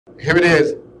Here it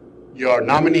is, your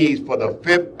nominees for the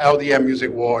 5th LDM Music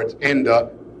Awards in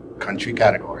the country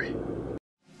category.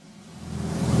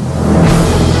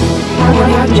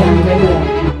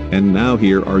 And now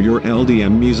here are your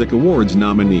LDM Music Awards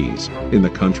nominees in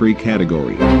the country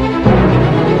category.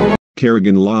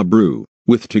 Kerrigan La-Brooy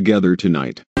with Together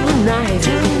Tonight. Tonight,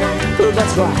 oh,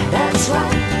 that's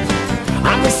right.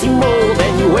 I miss you more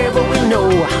than you ever will know.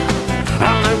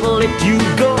 I'll never let you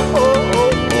go.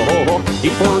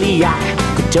 If only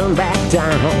I could turn back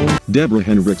time. Deborah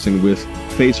Henriksen with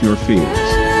Face Your Fears.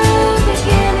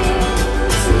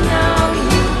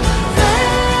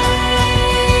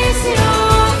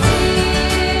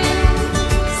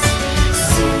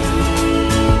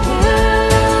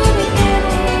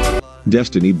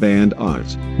 Destiny Band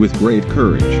Oz with Great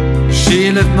Courage.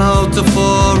 She left Malta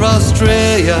for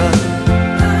Australia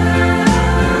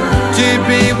to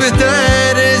be with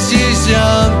Dad as his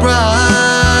young bride.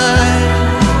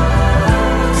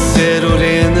 Settled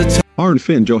in the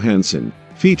Arnfinn Johansson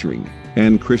featuring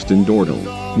Ann Kristen Dordal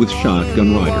with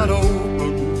Shotgun Rider.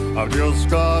 I've just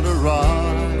got a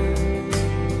ride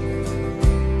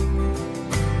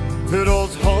to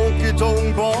those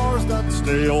honky-tonk bars that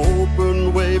stay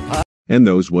open way past. And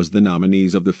those was the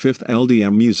nominees of the 5th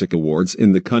LDM Music Awards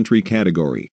in the country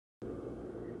category.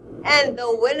 And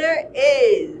the winner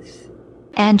is...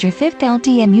 And your 5th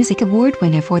LDM Music Award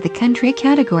winner for the country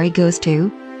category goes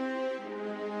to...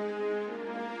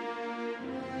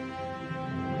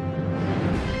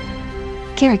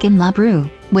 Kerrigan La-Brooy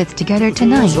with Together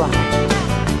Tonight.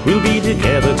 We'll be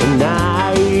together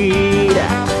tonight.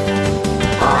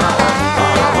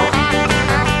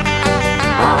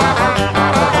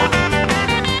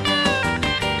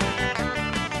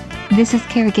 This is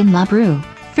Kerrigan La-Brooy,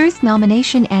 first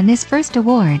nomination and his first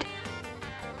award.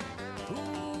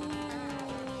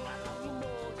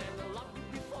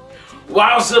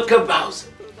 Wowza kabowza.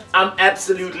 I'm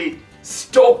absolutely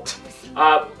stoked,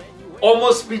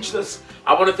 almost speechless.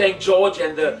 I want to thank George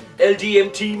and the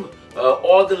LDM team,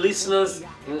 all the listeners,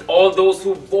 and all those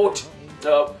who vote.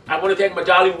 I want to thank my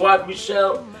darling wife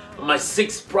Michelle, my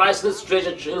 6 priceless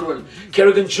treasure children,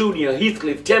 Kerrigan Jr.,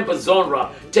 Heathcliff, Temple,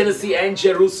 Zonra, Tennessee, and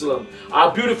Jerusalem,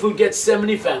 our beautiful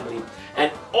Gethsemane family,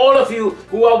 and all of you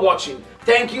who are watching.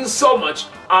 Thank you so much.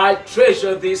 I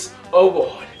treasure this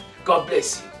award. God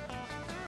bless you.